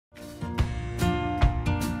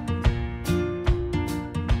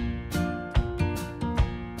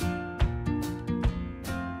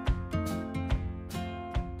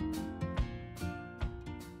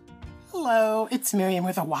Hello, it's Miriam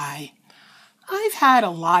with a Y. I've had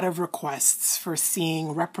a lot of requests for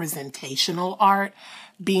seeing representational art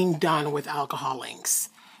being done with alcohol inks.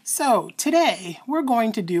 So today we're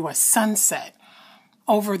going to do a sunset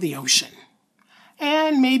over the ocean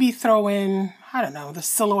and maybe throw in, I don't know, the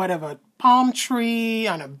silhouette of a palm tree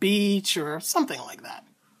on a beach or something like that.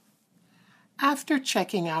 After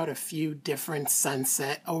checking out a few different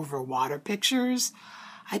sunset over water pictures,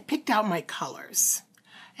 I picked out my colors.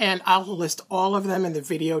 And I'll list all of them in the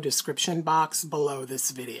video description box below this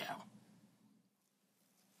video.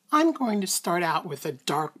 I'm going to start out with a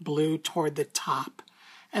dark blue toward the top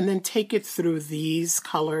and then take it through these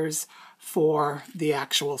colors for the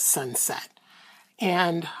actual sunset.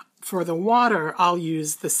 And for the water, I'll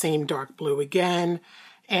use the same dark blue again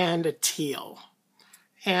and a teal.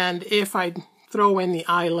 And if I throw in the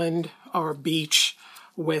island or beach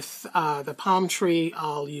with the palm tree,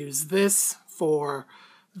 I'll use this for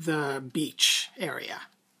the beach area.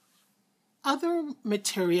 Other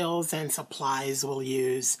materials and supplies we'll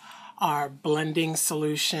use are blending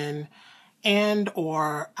solution and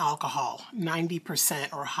or alcohol,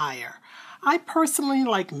 90% or higher. I personally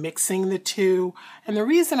like mixing the two, and the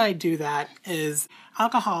reason I do that is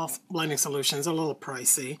alcohol blending solution is a little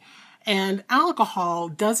pricey, and alcohol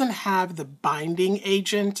doesn't have the binding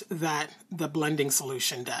agent that the blending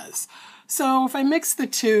solution does. So if I mix the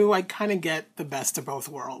two, I kind of get the best of both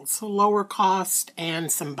worlds, lower cost and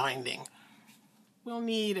some binding. We'll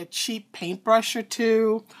need a cheap paintbrush or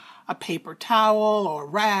two, a paper towel or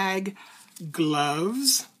rag,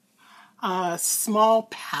 gloves, a small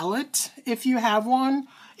palette if you have one.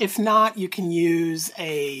 If not, you can use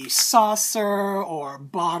a saucer or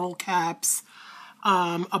bottle caps,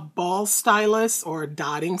 a ball stylus or a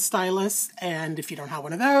dotting stylus, and if you don't have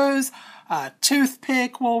one of those, a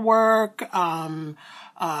toothpick will work,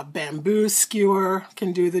 a bamboo skewer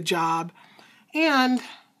can do the job, and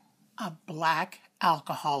a black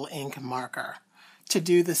alcohol ink marker to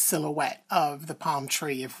do the silhouette of the palm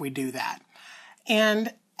tree if we do that.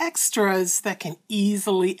 And extras that can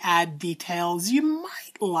easily add details you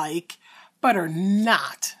might like but are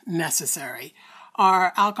not necessary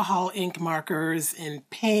are alcohol ink markers in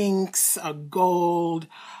pinks, gold,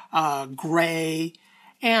 gray.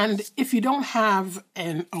 And if you don't have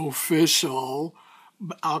an official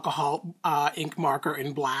alcohol ink marker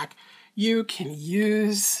in black, you can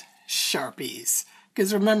use Sharpies.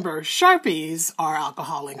 Because remember, Sharpies are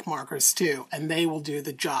alcohol ink markers too, and they will do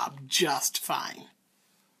the job just fine.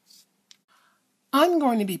 I'm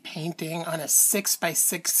going to be painting on a 6 by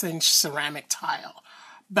 6 inch ceramic tile,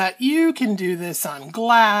 but you can do this on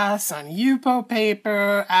glass, on Yupo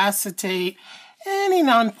paper, acetate, any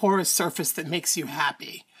non-porous surface that makes you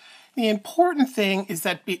happy. The important thing is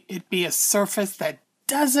that it be a surface that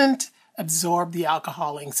doesn't absorb the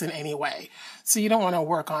alcohol inks in any way. So you don't want to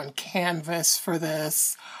work on canvas for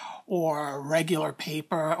this, or regular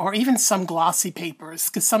paper, or even some glossy papers,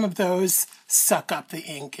 because some of those suck up the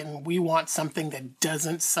ink, and we want something that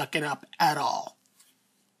doesn't suck it up at all.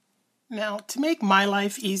 Now, to make my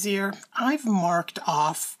life easier, I've marked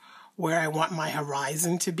off where I want my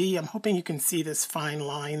horizon to be. I'm hoping you can see this fine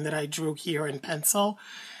line that I drew here in pencil.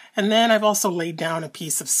 And then I've also laid down a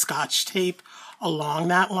piece of Scotch tape along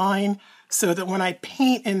that line so that when I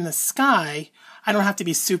paint in the sky, I don't have to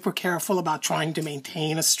be super careful about trying to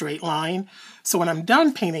maintain a straight line. So when I'm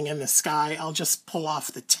done painting in the sky, I'll just pull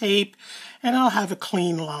off the tape and I'll have a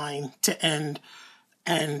clean line to end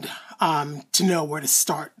and to know where to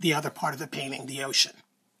start the other part of the painting, the ocean.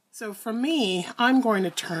 So for me, I'm going to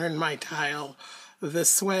turn my tile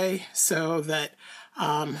this way so that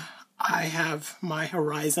I have my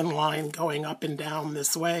horizon line going up and down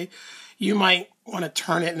this way. You might want to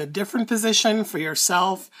turn it in a different position for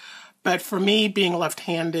yourself, but for me, being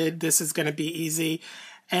left-handed, this is going to be easy.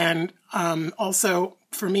 And also,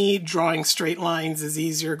 for me, drawing straight lines is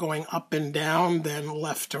easier going up and down than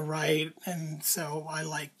left to right, and so I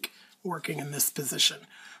like working in this position.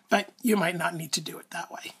 But you might not need to do it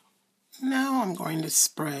that way. Now I'm going to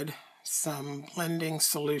spread some blending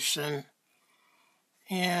solution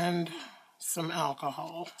and some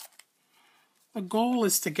alcohol. The goal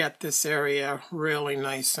is to get this area really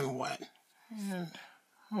nice and wet. And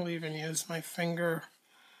I'll even use my finger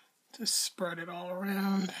to spread it all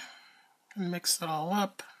around and mix it all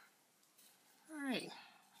up. All right,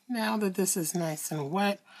 now that this is nice and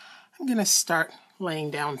wet, I'm going to start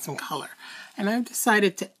laying down some color. And I've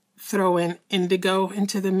decided to throw in indigo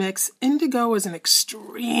into the mix. Indigo is an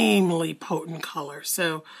extremely potent color,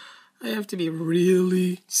 so I have to be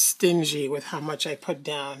really stingy with how much I put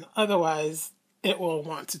down. Otherwise, it will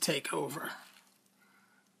want to take over.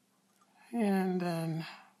 And then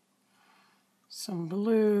some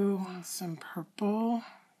blue, and some purple,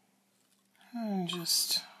 and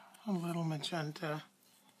just a little magenta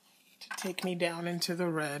to take me down into the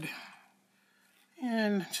red.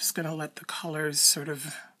 And just going to let the colors sort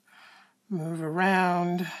of move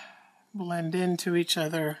around, blend into each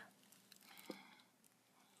other.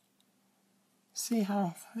 See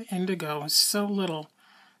how the indigo is so little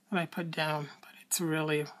that I put down, but it's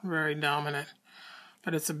really very dominant.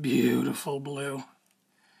 But it's a beautiful blue.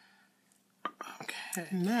 Okay,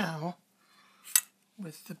 now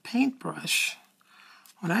with the paintbrush,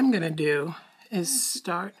 what I'm going to do is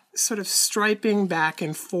start sort of striping back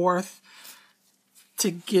and forth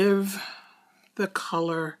to give the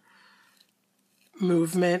color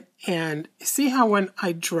movement. And see how when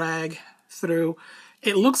I drag through,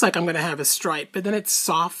 it looks like I'm going to have a stripe, but then it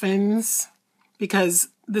softens because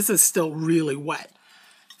this is still really wet.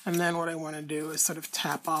 And then what I want to do is sort of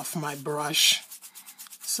tap off my brush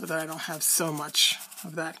so that I don't have so much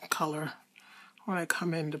of that color when I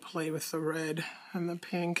come in to play with the red and the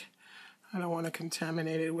pink. I don't want to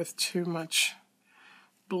contaminate it with too much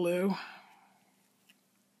blue.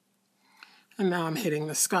 And now I'm hitting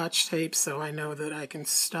the Scotch tape, so I know that I can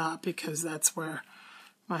stop because that's where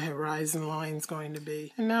my horizon line is going to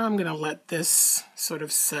be. And now I'm going to let this sort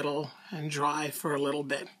of settle and dry for a little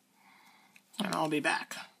bit. And I'll be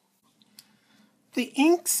back. The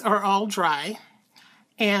inks are all dry.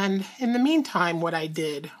 And in the meantime, what I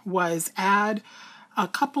did was add a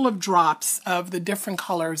couple of drops of the different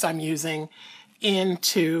colors I'm using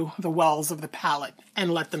into the wells of the palette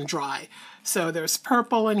and let them dry. So there's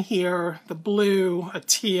purple in here, the blue, a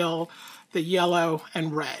teal, the yellow,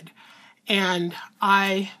 and red. And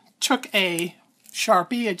I took a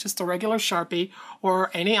Sharpie, just a regular Sharpie,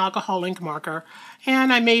 or any alcohol ink marker,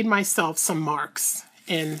 and I made myself some marks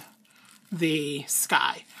in the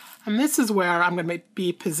sky. And this is where I'm going to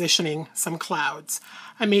be positioning some clouds.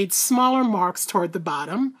 I made smaller marks toward the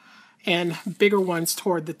bottom and bigger ones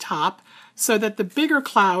toward the top so that the bigger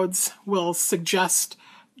clouds will suggest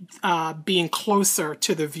being closer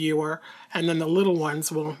to the viewer, and then the little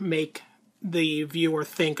ones will make the viewer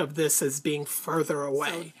think of this as being further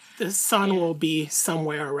away. So the sun will be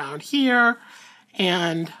somewhere around here,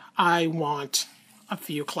 and I want a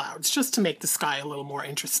few clouds just to make the sky a little more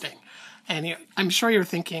interesting. And I'm sure you're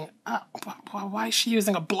thinking, oh, why is she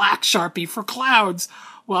using a black Sharpie for clouds?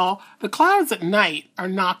 Well, the clouds at night are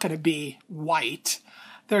not going to be white.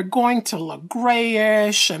 They're going to look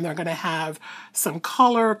grayish, and they're going to have some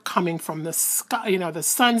color coming from the sky. You know, the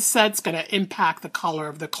sunset's going to impact the color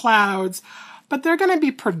of the clouds, but they're going to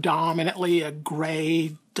be predominantly a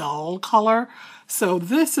gray, dull color. So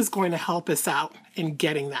this is going to help us out in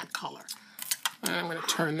getting that color. And I'm going to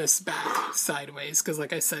turn this back sideways because,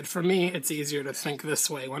 like I said, for me, it's easier to think this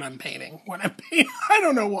way when I'm painting. I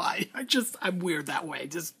don't know why. I'm weird that way.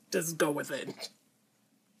 Just go with it.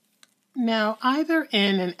 Now, either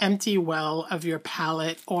in an empty well of your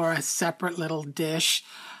palette or a separate little dish,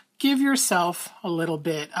 give yourself a little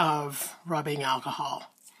bit of rubbing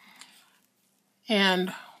alcohol.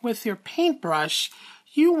 And with your paintbrush,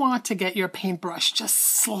 you want to get your paintbrush just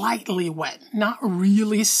slightly wet, not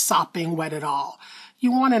really sopping wet at all.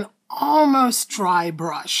 You want an almost dry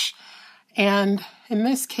brush. And in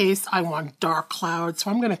this case, I want dark clouds,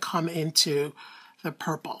 so I'm going to come into the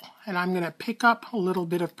purple. And I'm going to pick up a little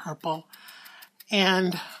bit of purple.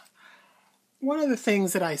 And one of the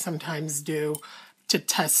things that I sometimes do to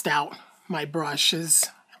test out my brush is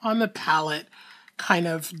on the palette, kind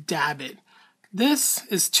of dab it. This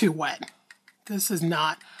is too wet. This is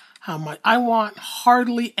not how much. I want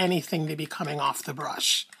hardly anything to be coming off the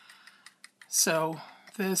brush. So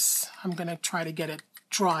this, I'm going to try to get it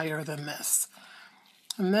drier than this.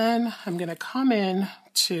 And then I'm going to come in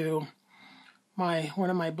to one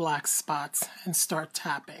of my black spots and start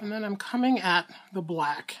tapping. And then I'm coming at the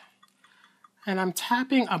black and I'm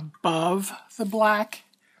tapping above the black.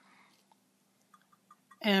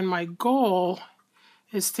 And my goal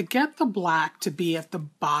is to get the black to be at the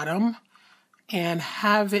bottom and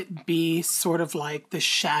have it be sort of like the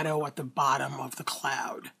shadow at the bottom of the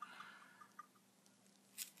cloud.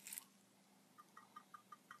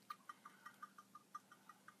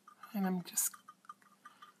 And I'm just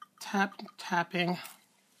tapping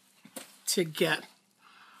to get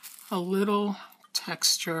a little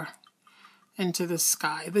texture into the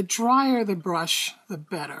sky. The drier the brush, the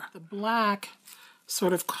better. The black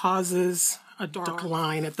sort of causes a dark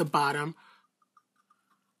line at the bottom.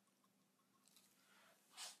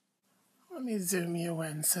 Let me zoom you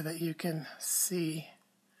in so that you can see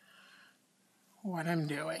what I'm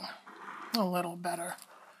doing a little better.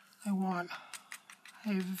 I want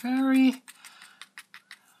a very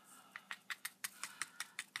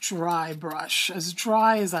dry brush, as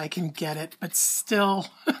dry as I can get it, but still,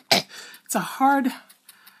 it's hard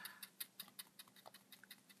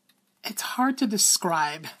to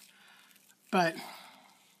describe, but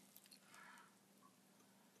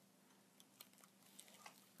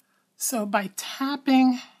so by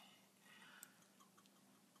tapping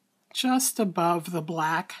just above the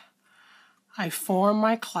black, I form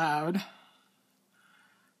my cloud,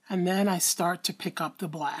 and then I start to pick up the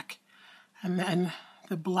black. And then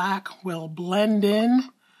the black will blend in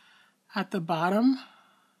at the bottom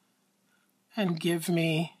and give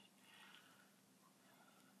me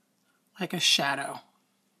like a shadow.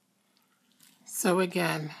 So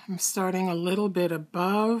again, I'm starting a little bit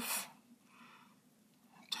above,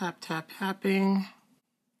 tap, tap, tapping.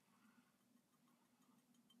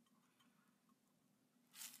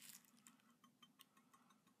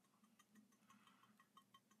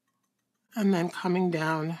 And then coming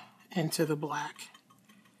down into the black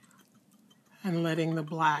and letting the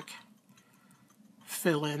black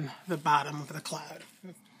fill in the bottom of the cloud.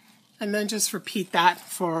 And then just repeat that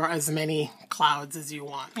for as many clouds as you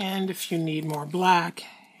want. And if you need more black,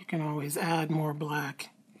 you can always add more black.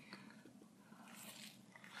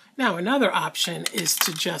 Now another option is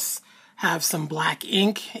to just have some black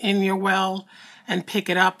ink in your well and pick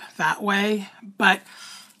it up that way. But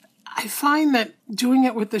I find that doing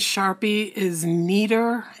it with the Sharpie is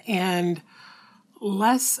neater and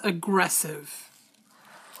less aggressive.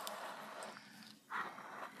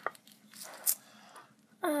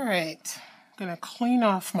 All right, I'm gonna clean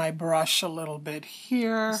off my brush a little bit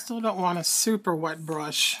here. Still don't want a super wet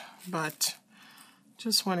brush, but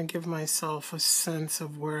just want to give myself a sense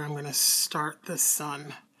of where I'm gonna start the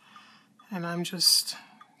sun. And I'm just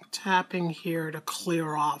tapping here to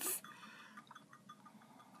clear off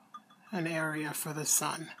an area for the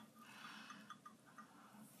sun.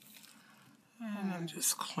 And I'm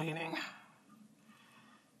just cleaning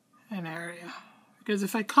an area. Because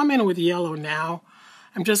if I come in with yellow now,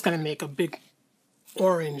 I'm just going to make a big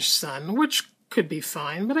orange sun, which could be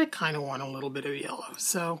fine, but I kind of want a little bit of yellow.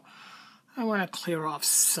 So I want to clear off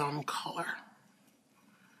some color.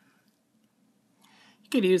 You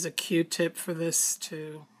could use a Q-tip for this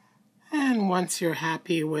too. And once you're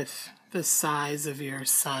happy with the size of your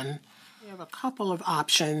sun, you have a couple of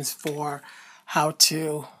options for how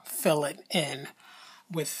to fill it in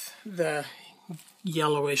with the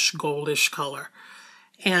yellowish, goldish color.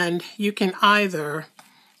 And you can either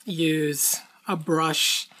use a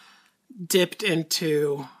brush dipped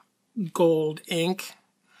into gold ink,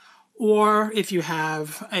 or if you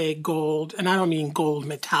have a gold, and I don't mean gold,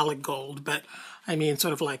 metallic gold, but I mean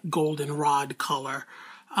sort of like goldenrod color,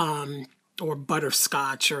 or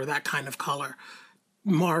butterscotch or that kind of color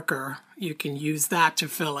marker, you can use that to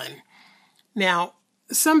fill in. Now,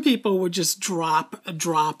 some people would just drop a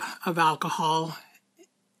drop of alcohol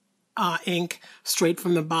ink straight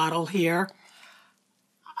from the bottle here.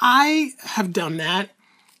 I have done that,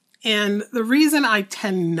 and the reason I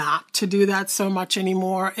tend not to do that so much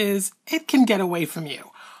anymore is it can get away from you.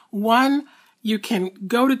 One, you can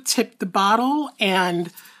go to tip the bottle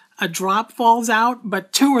and a drop falls out,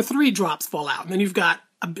 but 2 or 3 drops fall out. And then you've got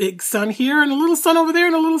a big sun here and a little sun over there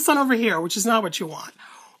and a little sun over here, which is not what you want.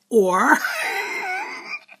 Or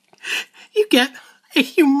you get a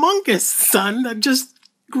humongous sun that just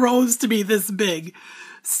grows to be this big.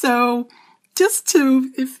 So just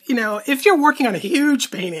to, if you're working on a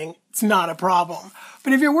huge painting, it's not a problem.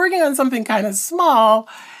 But if you're working on something kind of small,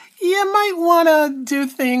 you might want to do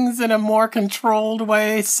things in a more controlled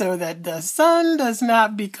way so that the sun does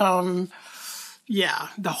not become,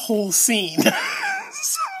 the whole scene.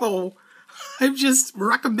 So I'm just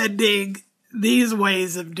recommending these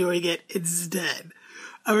ways of doing it instead.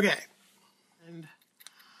 Okay. And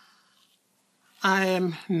I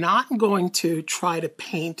am not going to try to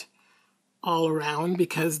paint all around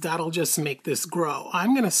because that'll just make this grow.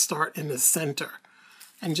 I'm going to start in the center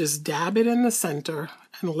and just dab it in the center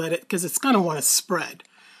and let it, because it's going to want to spread.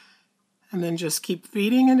 And then just keep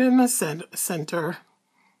feeding it in the center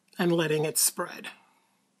and letting it spread.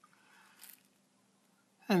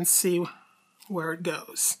 And see where it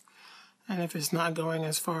goes. And if it's not going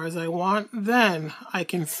as far as I want, then I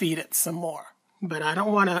can feed it some more. But I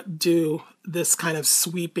don't want to do this kind of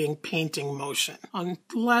sweeping painting motion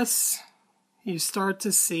unless you start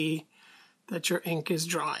to see that your ink is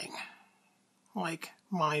drying, like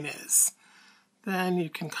mine is. Then you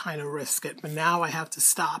can kind of risk it. But now I have to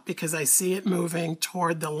stop because I see it moving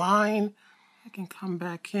toward the line. I can come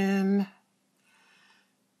back in.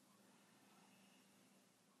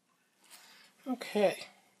 Okay,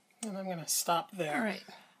 and I'm going to stop there. All right.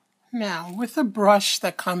 Now, with a brush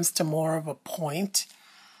that comes to more of a point,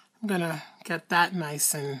 I'm gonna get that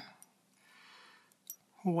nice and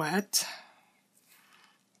wet.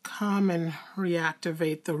 Come and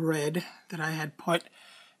reactivate the red that I had put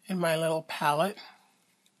in my little palette.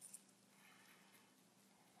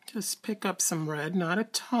 Just pick up some red, not a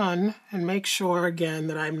ton, and make sure again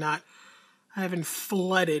that I haven't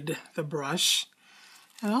flooded the brush.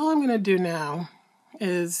 And all I'm going to do now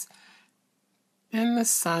is in the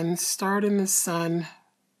sun, start in the sun,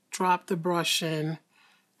 drop the brush in,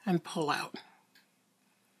 and pull out.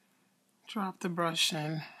 Drop the brush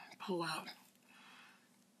in, pull out.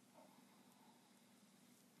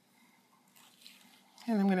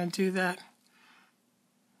 And I'm going to do that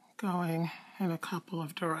going in a couple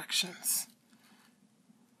of directions.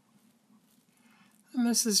 And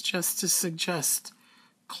this is just to suggest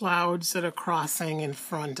clouds that are crossing in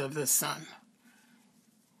front of the sun.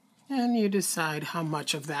 And you decide how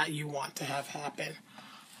much of that you want to have happen.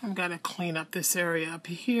 I've got to clean up this area up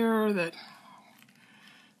here that's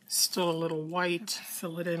still a little white.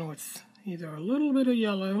 Fill it in with either a little bit of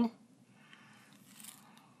yellow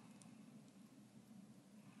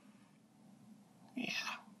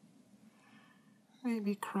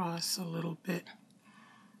maybe cross a little bit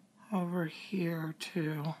over here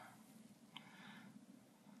too.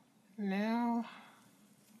 Now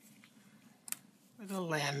for the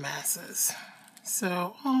land masses.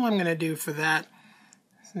 So all I'm going to do for that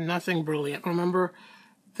is nothing brilliant. Remember,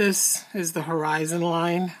 this is the horizon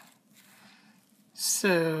line.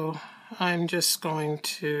 So I'm just going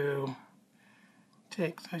to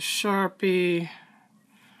take the Sharpie,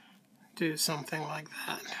 do something like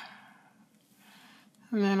that.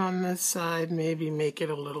 And then on this side, maybe make it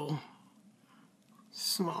a little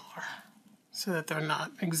smaller so that they're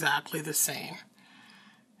not exactly the same.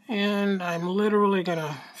 And I'm literally going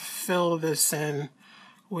to fill this in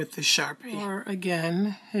with the Sharpie. Or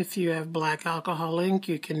again, if you have black alcohol ink,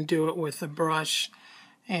 you can do it with a brush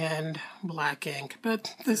and black ink.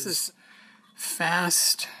 But this is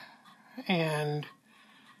fast and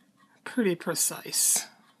pretty precise.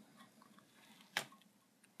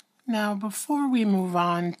 Now, before we move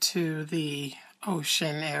on to the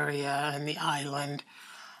ocean area and the island,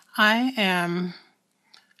 I am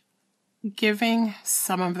giving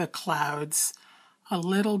some of the clouds a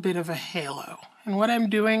little bit of a halo. And what I'm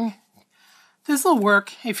doing, this will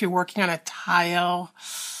work if you're working on a tile,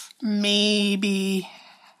 maybe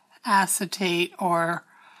acetate, or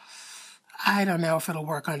I don't know if it'll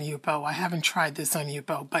work on Yupo. I haven't tried this on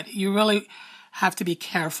Yupo, but you really have to be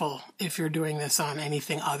careful if you're doing this on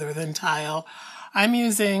anything other than tile. I'm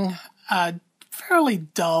using a fairly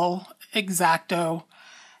dull X-Acto,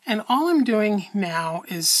 and all I'm doing now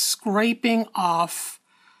is scraping off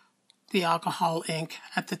the alcohol ink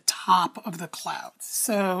at the top of the clouds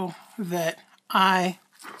so that I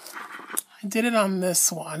did it on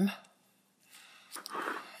this one,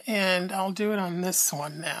 and I'll do it on this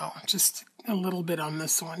one now, just a little bit on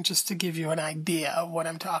this one, just to give you an idea of what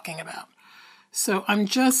I'm talking about. So I'm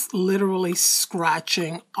just literally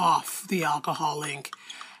scratching off the alcohol ink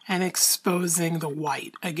and exposing the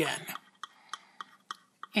white again.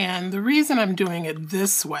 And the reason I'm doing it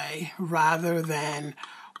this way rather than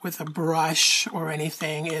with a brush or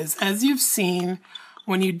anything is, as you've seen,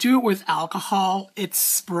 when you do it with alcohol, it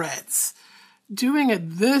spreads. Doing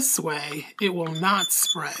it this way, it will not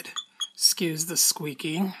spread. Excuse the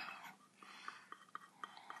squeaking.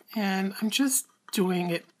 And I'm just doing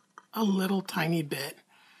it a little tiny bit,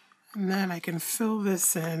 and then I can fill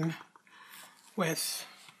this in with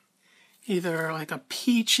either like a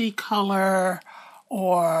peachy color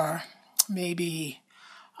or maybe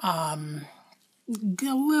a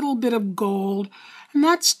little bit of gold, and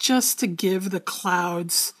that's just to give the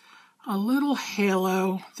clouds a little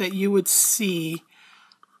halo that you would see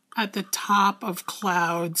at the top of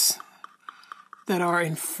clouds that are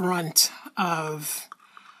in front of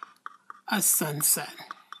a sunset.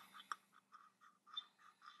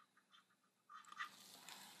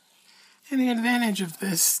 And the advantage of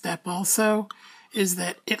this step also is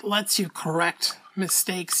that it lets you correct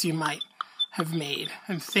mistakes you might have made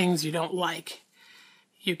and things you don't like.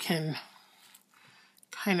 You can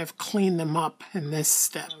kind of clean them up in this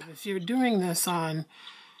step. If you're doing this on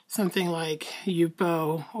something like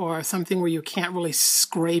Yupo or something where you can't really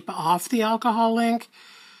scrape off the alcohol ink,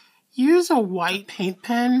 use a white paint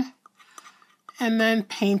pen and then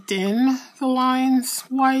paint in the lines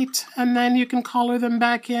white, and then you can color them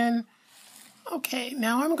back in. Okay,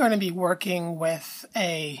 now I'm going to be working with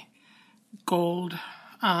a gold,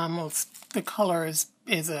 the color is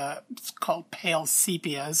it's called pale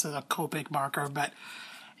sepia. This is a Copic marker, but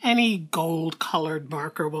any gold colored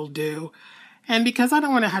marker will do. And because I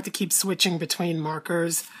don't want to have to keep switching between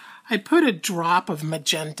markers, I put a drop of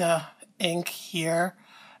magenta ink here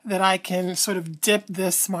that I can sort of dip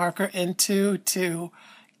this marker into to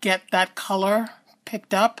get that color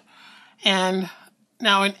picked up. And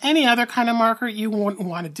now in any other kind of marker, you wouldn't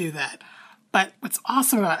want to do that. But what's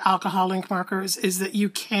awesome about alcohol ink markers is that you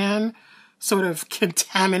can sort of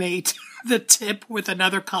contaminate the tip with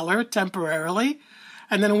another color temporarily.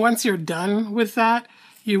 And then once you're done with that,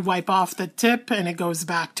 you wipe off the tip and it goes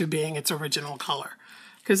back to being its original color.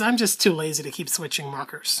 Because I'm just too lazy to keep switching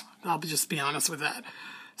markers. I'll just be honest with that.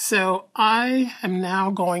 So I am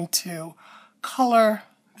now going to color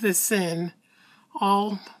this in,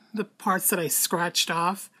 all the parts that I scratched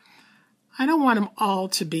off. I don't want them all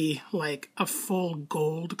to be like a full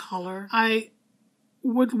gold color. I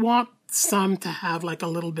would want some to have like a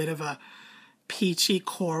little bit of a peachy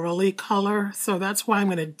corally color. So that's why I'm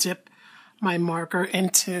going to dip my marker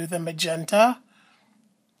into the magenta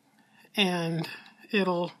and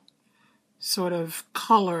it'll sort of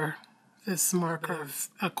color this marker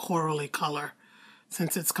a corally color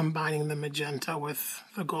since it's combining the magenta with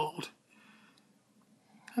the gold.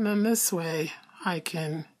 And then this way I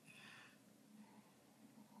can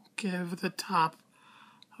give the top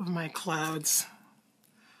of my clouds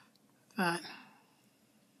that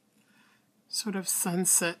sort of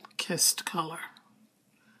sunset kissed color.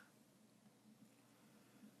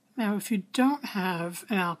 Now, if you don't have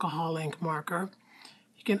an alcohol ink marker,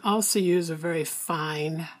 you can also use a very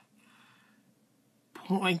fine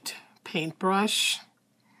point paintbrush.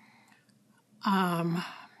 A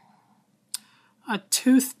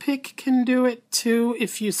toothpick can do it too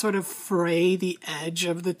if you sort of fray the edge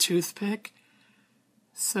of the toothpick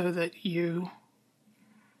so that you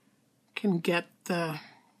can get the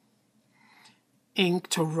ink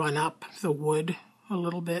to run up the wood a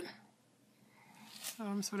little bit. So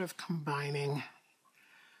I'm sort of combining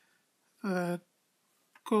the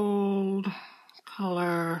gold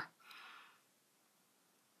color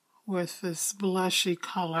with this blushy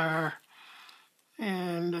color,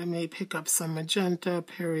 and I may pick up some magenta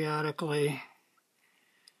periodically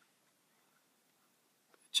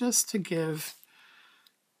just to give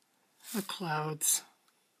the clouds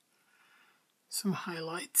some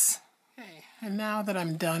highlights. Okay, and now that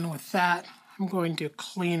I'm done with that, I'm going to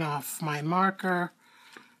clean off my marker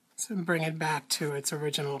and bring it back to its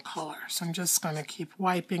original color. So I'm just going to keep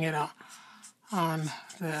wiping it on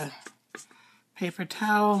the paper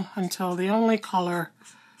towel until the only color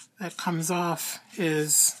that comes off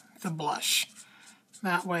is the blush.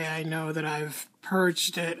 That way I know that I've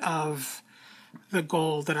purged it of the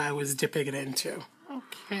gold that I was dipping it into.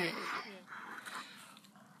 Okay.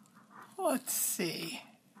 Let's see.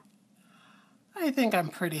 I think I'm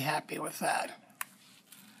pretty happy with that.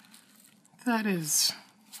 That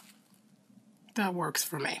works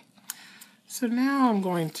for me. So now I'm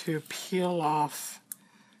going to peel off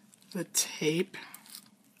the tape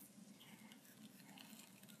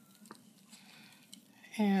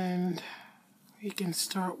and we can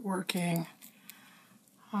start working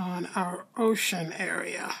on our ocean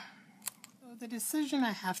area. So the decision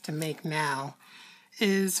I have to make now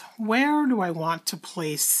is where do I want to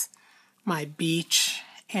place my beach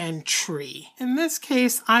and tree? In this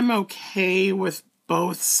case, I'm okay with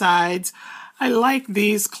both sides. I like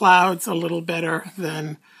these clouds a little better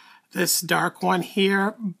than this dark one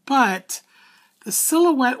here, but the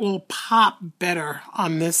silhouette will pop better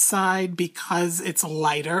on this side because it's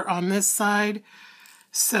lighter on this side.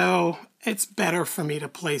 So it's better for me to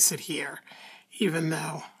place it here, even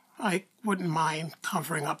though I wouldn't mind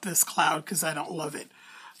covering up this cloud because I don't love it.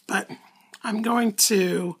 But I'm going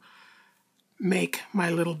to make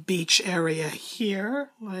my little beach area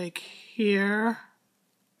here, like here.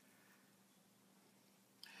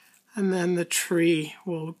 And then the tree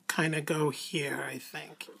will kind of go here, I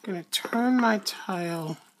think. I'm going to turn my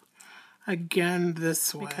tile again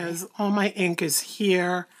this way because all my ink is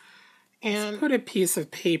here. And put a piece of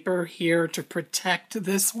paper here to protect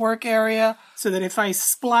this work area so that if I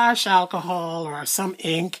splash alcohol or some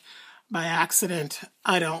ink by accident,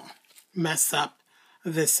 I don't mess up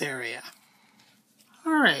this area.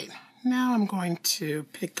 All right, now I'm going to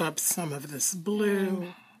pick up some of this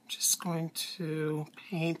blue. Just going to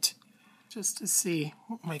paint just to see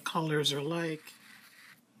what my colors are like.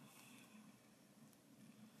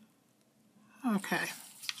 Okay.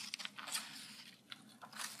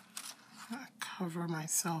 Cover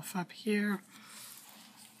myself up here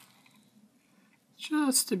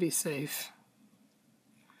just to be safe.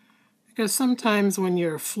 Because sometimes when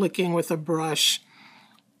you're flicking with a brush,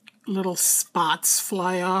 little spots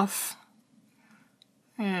fly off.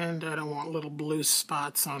 And I don't want little blue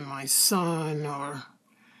spots on my sun or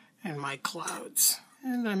in my clouds.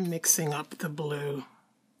 And I'm mixing up the blue.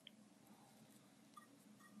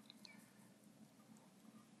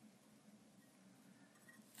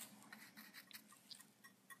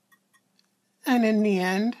 And in the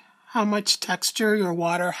end, how much texture your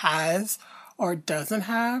water has or doesn't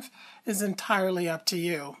have is entirely up to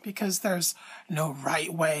you, because there's no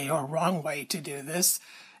right way or wrong way to do this.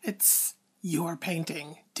 It's your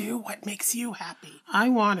painting. Do what makes you happy. I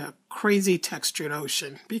want a crazy textured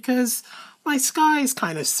ocean because my sky is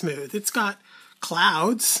kind of smooth. It's got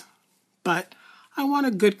clouds, but I want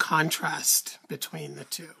a good contrast between the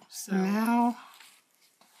two. So now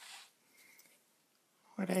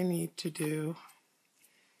what I need to do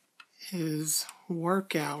is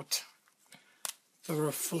work out the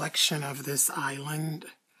reflection of this island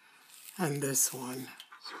and this one.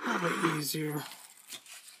 It's probably easier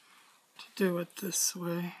to do it this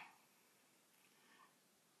way.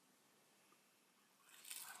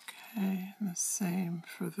 Okay, and the same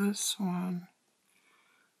for this one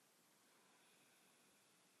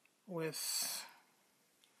with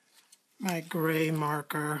my gray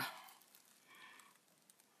marker.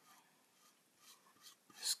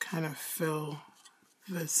 Just kind of fill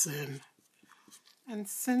this in. And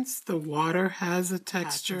since the water has a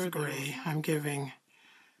texture of gray, I'm giving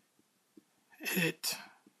it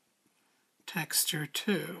texture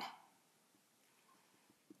too.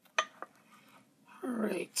 All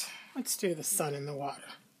right, let's do the sun in the water.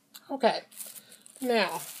 Okay,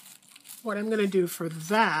 now what I'm going to do for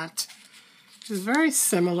that is very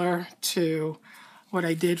similar to what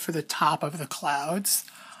I did for the top of the clouds.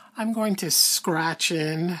 I'm going to scratch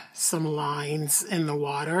in some lines in the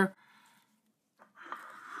water,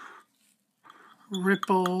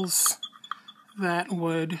 ripples that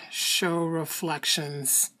would show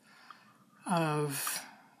reflections of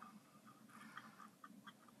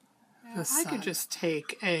the sun. I could just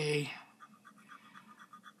take a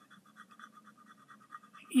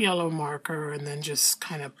yellow marker and then just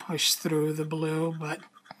kind of push through the blue, but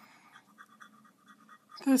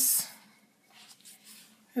this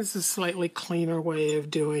is a slightly cleaner way of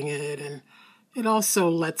doing it, and it also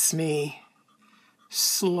lets me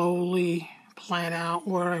slowly plan out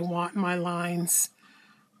where I want my lines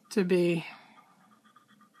to be.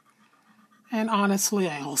 And honestly,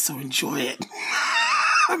 I also enjoy it.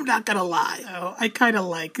 I'm not gonna lie. So I kind of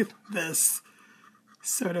like this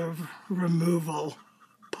sort of removal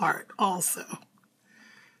part also.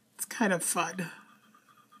 It's kind of fun.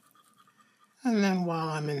 And then while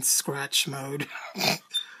I'm in scratch mode,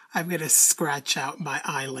 I'm gonna scratch out my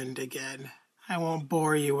island again. I won't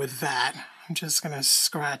bore you with that. I'm just going to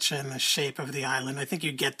scratch in the shape of the island. I think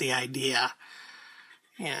you get the idea.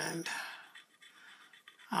 And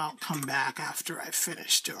I'll come back after I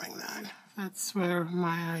finish doing that. That's where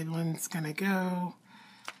my island's going to go.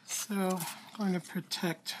 So I'm going to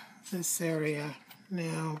protect this area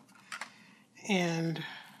now. And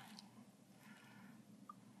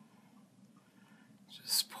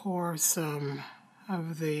just pour some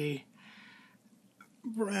of the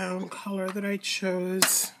brown color that I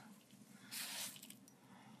chose.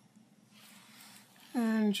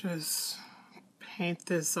 And just paint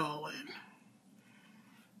this all in.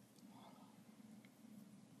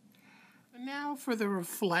 And now for the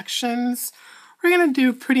reflections, we're going to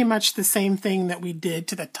do pretty much the same thing that we did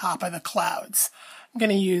to the top of the clouds. I'm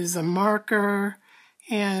going to use a marker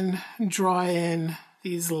and draw in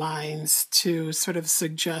these lines to sort of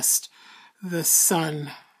suggest the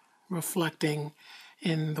sun reflecting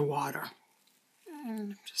in the water. And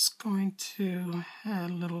I'm just going to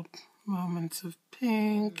add little moments of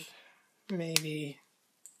pink, maybe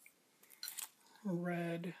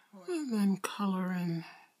red, and then color in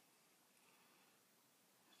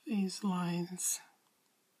these lines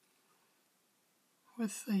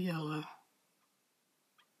with the yellow.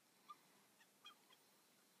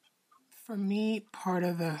 For me, part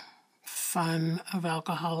of the fun of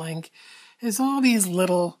alcohol ink is all these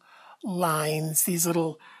little lines, these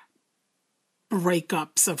little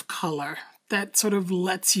breakups of color that sort of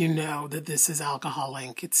lets you know that this is alcohol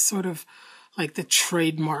ink. It's sort of like the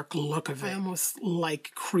trademark look of it. I almost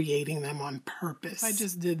like creating them on purpose. If I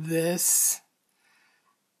just did this,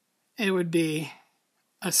 it would be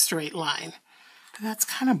a straight line. But that's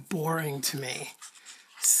kind of boring to me.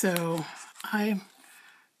 So I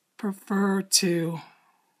prefer to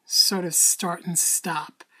sort of start and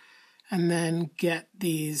stop and then get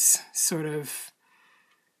these sort of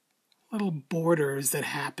little borders that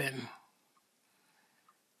happen,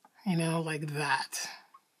 you know, like that.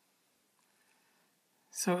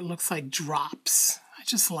 So it looks like drops. I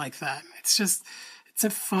just like that. It's a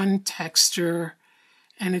fun texture,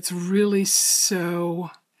 and it's really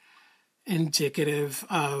so indicative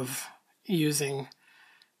of using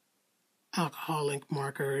alcohol ink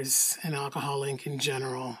markers and alcohol ink in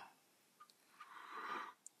general.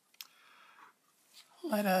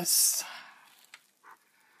 Let us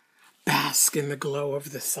bask in the glow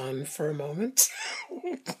of the sun for a moment.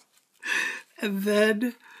 And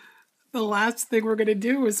then the last thing we're going to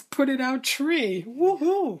do is put it out tree.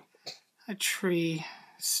 Woohoo! A tree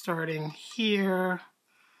starting here,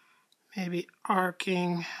 maybe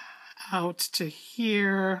arcing out to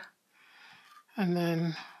here, and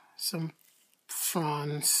then some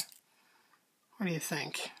fronds. What do you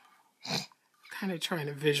think? Kind of trying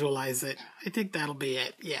to visualize it. I think that'll be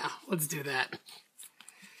it. Yeah, let's do that.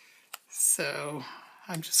 So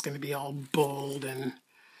I'm just going to be all bold and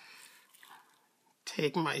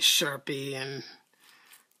take my Sharpie, and I'm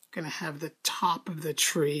going to have the top of the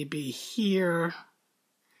tree be here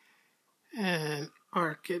and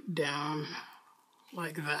arc it down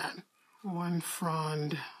like that. One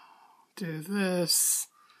frond, do this.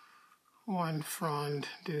 One frond,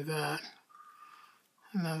 do that.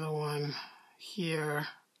 Another one here.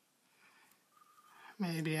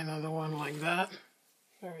 Maybe another one like that.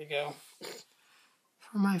 There we go.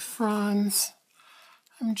 For my fronds,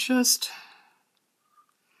 I'm just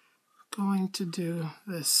going to do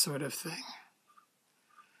this sort of thing.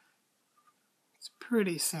 It's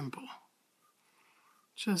pretty simple.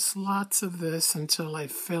 Just lots of this until I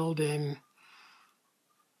filled in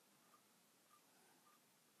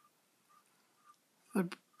the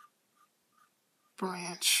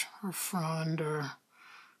branch or frond or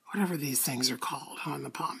whatever these things are called on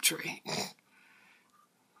the palm tree.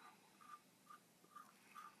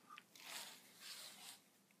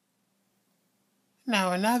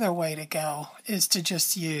 Now another way to go is to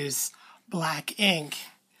just use black ink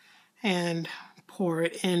and pour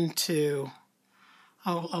it into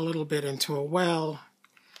a little bit into a well,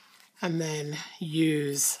 and then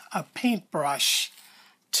use a paintbrush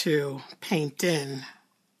to paint in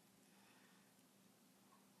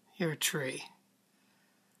your tree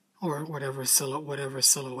or whatever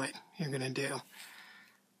silhouette you're going to do.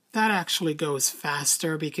 That actually goes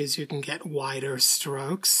faster because you can get wider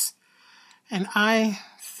strokes. And I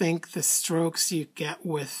think the strokes you get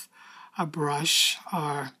with a brush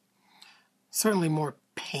are certainly more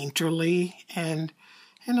painterly and,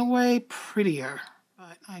 in a way, prettier.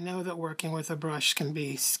 But I know that working with a brush can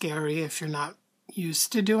be scary if you're not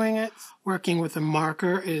used to doing it. Working with a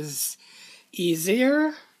marker is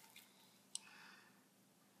easier.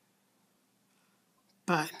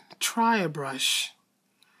 But try a brush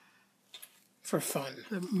for fun.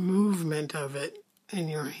 The movement of it in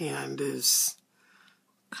your hand is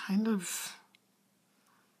kind of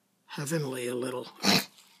heavenly a little.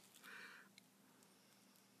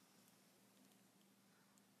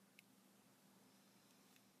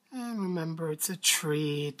 And remember, it's a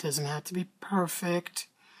tree. It doesn't have to be perfect.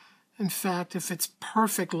 In fact, if it's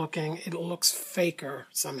perfect looking, it looks faker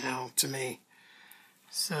somehow to me.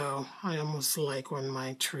 So I almost like when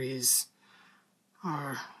my trees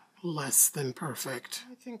are less than perfect.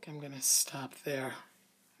 I think I'm going to stop there.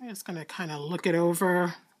 I'm just going to kind of look it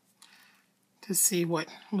over to see what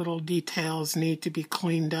little details need to be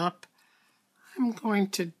cleaned up. I'm going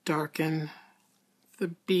to darken the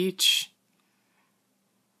beach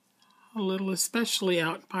a little, especially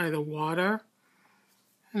out by the water,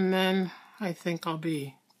 and then I think I'll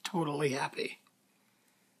be totally happy.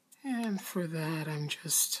 And for that, I'm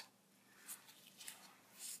just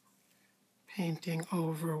painting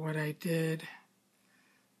over what I did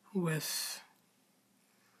with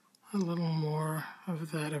a little more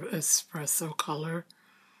of that espresso color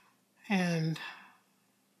and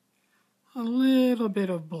a little bit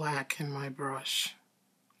of black in my brush.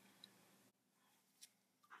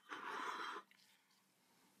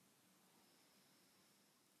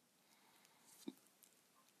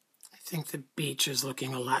 I think the beach is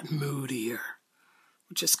looking a lot moodier,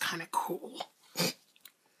 which is kind of cool.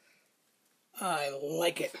 I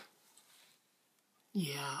like it.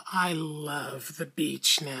 Yeah, I love the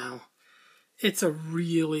beach now. It's a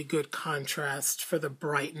really good contrast for the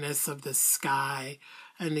brightness of the sky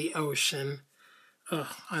and the ocean.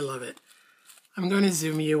 Ugh, I love it. I'm going to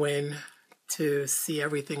zoom you in to see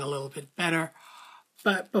everything a little bit better.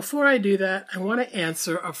 But before I do that, I want to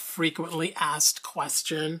answer a frequently asked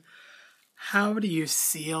question. How do you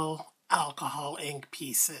seal alcohol ink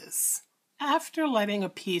pieces? After letting a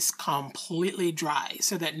piece completely dry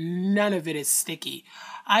so that none of it is sticky,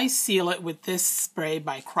 I seal it with this spray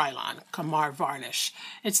by Krylon, Kamar Varnish.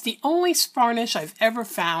 It's the only varnish I've ever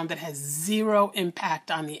found that has zero impact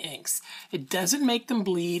on the inks. It doesn't make them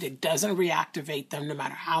bleed, it doesn't reactivate them no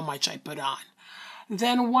matter how much I put on.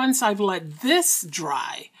 Then once I've let this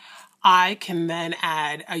dry, I can then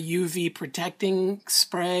add a UV protecting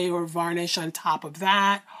spray or varnish on top of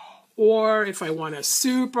that. Or if I want a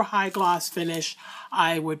super high gloss finish,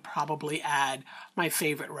 I would probably add my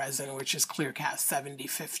favorite resin, which is Clearcast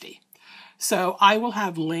 7050. So I will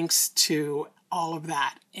have links to all of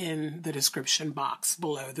that in the description box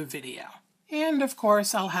below the video. And of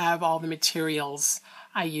course, I'll have all the materials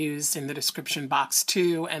I used in the description box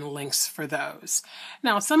too, and links for those.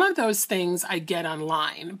 Now, some of those things I get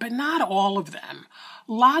online, but not all of them.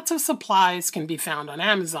 Lots of supplies can be found on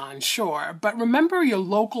Amazon, sure, but remember your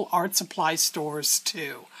local art supply stores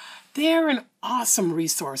too. They're an awesome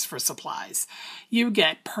resource for supplies. You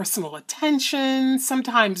get personal attention,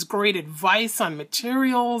 sometimes great advice on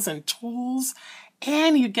materials and tools,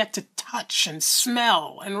 and you get to touch and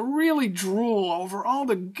smell and really drool over all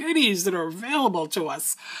the goodies that are available to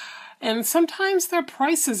us. And sometimes their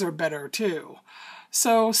prices are better too.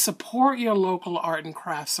 So support your local art and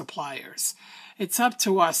craft suppliers. It's up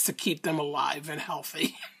to us to keep them alive and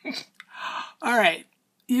healthy. All right.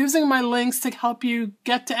 Using my links to help you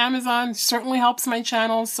get to Amazon certainly helps my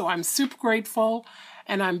channel, so I'm super grateful.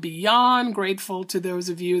 And I'm beyond grateful to those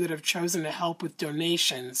of you that have chosen to help with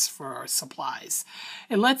donations for our supplies.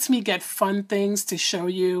 It lets me get fun things to show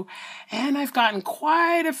you, and I've gotten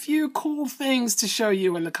quite a few cool things to show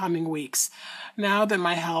you in the coming weeks, now that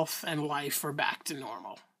my health and life are back to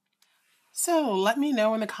normal. So let me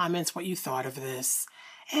know in the comments what you thought of this,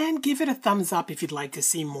 and give it a thumbs up if you'd like to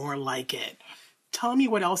see more like it. Tell me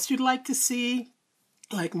what else you'd like to see,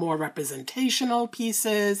 like more representational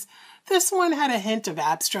pieces. This one had a hint of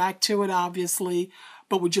abstract to it, obviously,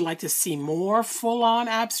 but would you like to see more full-on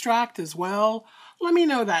abstract as well? Let me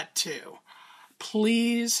know that too.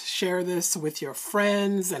 Please share this with your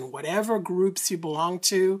friends and whatever groups you belong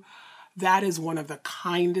to. That is one of the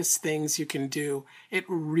kindest things you can do. It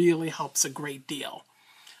really helps a great deal.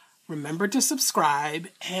 Remember to subscribe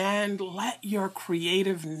and let your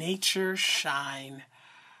creative nature shine.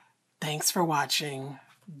 Thanks for watching.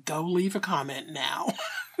 Go leave a comment now.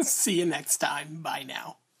 See you next time. Bye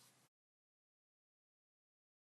now.